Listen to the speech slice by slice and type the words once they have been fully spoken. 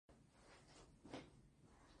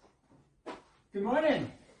Good morning.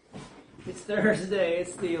 It's Thursday.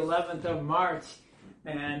 It's the 11th of March.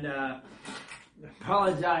 And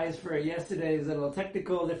apologize for yesterday's little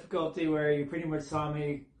technical difficulty where you pretty much saw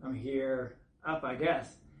me from here up, I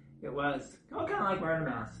guess. It was kind of like wearing a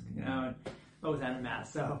mask, and without a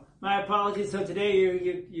mask. So my apologies. So today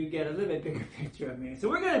you get a little bit bigger picture of me. So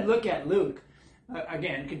we're going to look at Luke.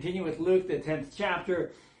 Again, continue with Luke, the 10th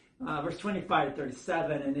chapter, verse 25 to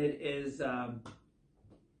 37. And it is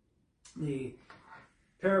the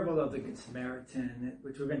parable of the Good Samaritan,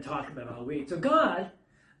 which we've been talking about all week. So God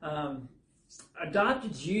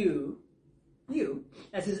adopted you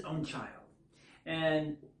as his own child.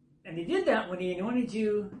 And he did that when he anointed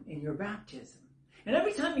you in your baptism. And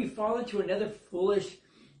every time you fall into another foolish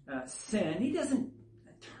sin, he doesn't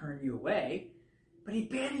turn you away, but he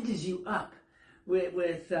bandages you up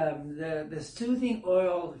with the soothing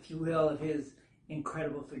oil, if you will, of his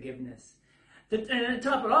incredible forgiveness. And to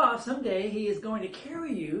top it off, someday he is going to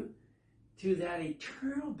carry you to that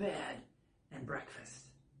eternal bed and breakfast.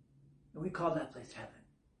 And we call that place heaven.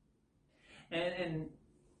 And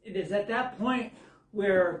it is at that point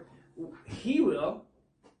where he will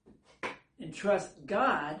entrust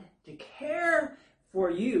God to care for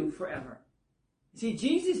you forever. See,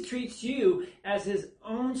 Jesus treats you as his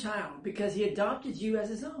own child because he adopted you as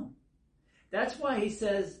his own. That's why he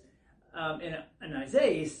says in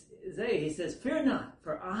Isaiah, he says, "Fear not,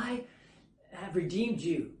 for I have redeemed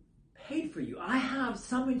you, paid for you. I have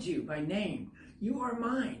summoned you by name. You are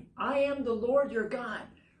mine. I am the Lord your God,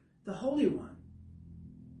 the Holy One,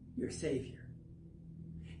 your Savior."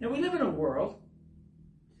 Now we live in a world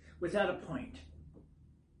without a point,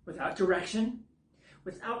 without direction,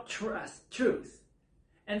 without truth,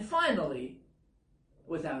 and finally,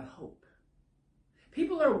 without hope.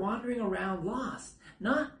 People are wandering around lost,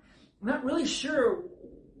 not really sure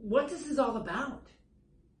what this is all about,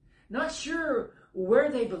 not sure where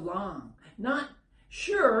they belong, not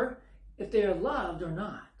sure if they are loved or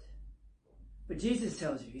not. But Jesus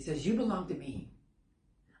tells you, he says, you belong to me.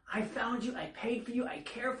 I found you, I paid for you, I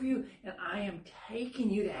care for you, and I am taking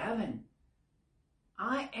you to heaven.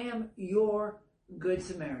 I am your Good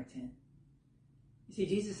Samaritan. You see,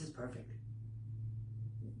 Jesus is perfect.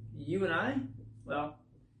 You and I, well,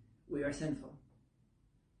 we are sinful.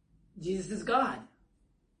 Jesus is God.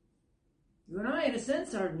 You and I, in a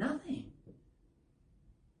sense, are nothing.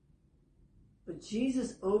 But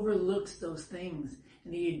Jesus overlooks those things,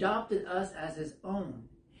 and he adopted us as his own.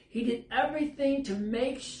 He did everything to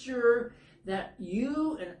make sure that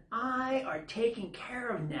you and I are taken care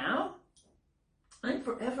of now and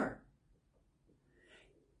forever.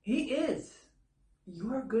 He is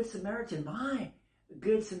your Good Samaritan, my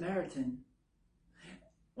Good Samaritan.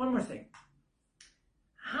 One more thing.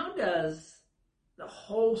 How does the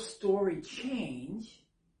whole story change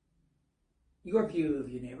your view of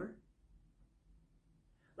your neighbor?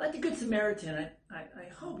 Like the Good Samaritan,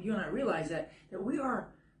 I hope you and I realize that we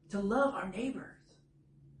are to love our neighbors.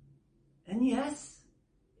 And yes,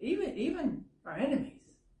 even our enemies.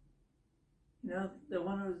 The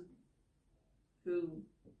one who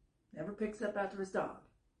never picks up after his dog.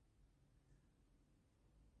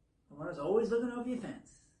 The one who's always looking over your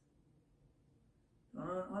fence. The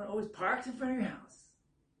one who always parks in front of your house.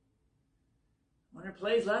 The one who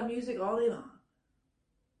plays loud music all day long.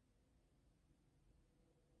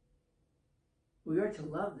 We are to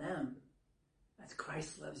love them as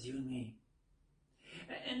Christ loves you and me.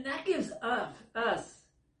 And that gives us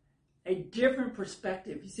a different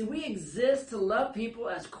perspective. You see, we exist to love people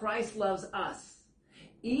as Christ loves us,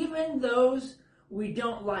 even those we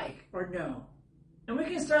don't like or know. And we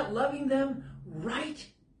can start loving them right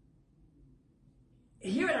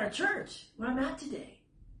here at our church, where I'm at today.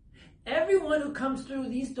 Everyone who comes through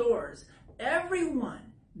these doors,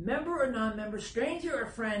 everyone, member or non-member, stranger or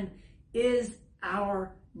friend, is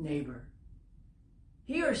our neighbor.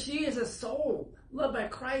 He or she is a soul loved by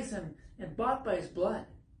Christ and bought by his blood.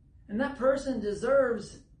 And that person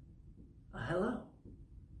deserves a hello.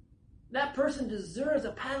 That person deserves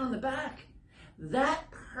a pat on the back. That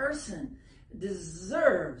person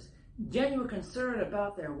deserves genuine concern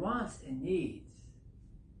about their wants and needs.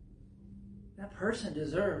 That person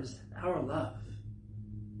deserves our love.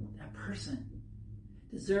 That person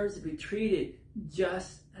deserves to be treated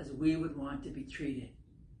just as we would want to be treated.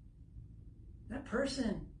 That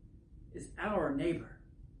person is our neighbor.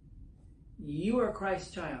 You are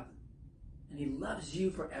Christ's child, and he loves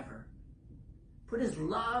you forever. Put his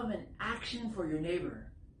love in action for your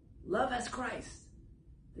neighbor. Love as Christ,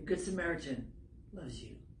 the Good Samaritan, loves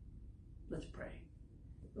you. Let's pray.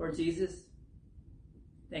 Lord Jesus,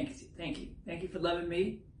 thank you. Thank you for loving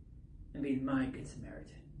me and being my Good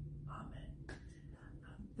Samaritan. Amen.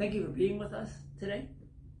 Thank you for being with us today.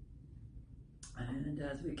 And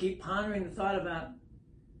as we keep pondering the thought about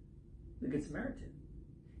the Good Samaritan,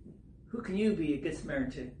 who can you be a Good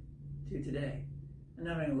Samaritan to today? And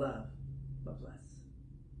not only love, but bless.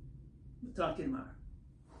 We'll talk to you tomorrow.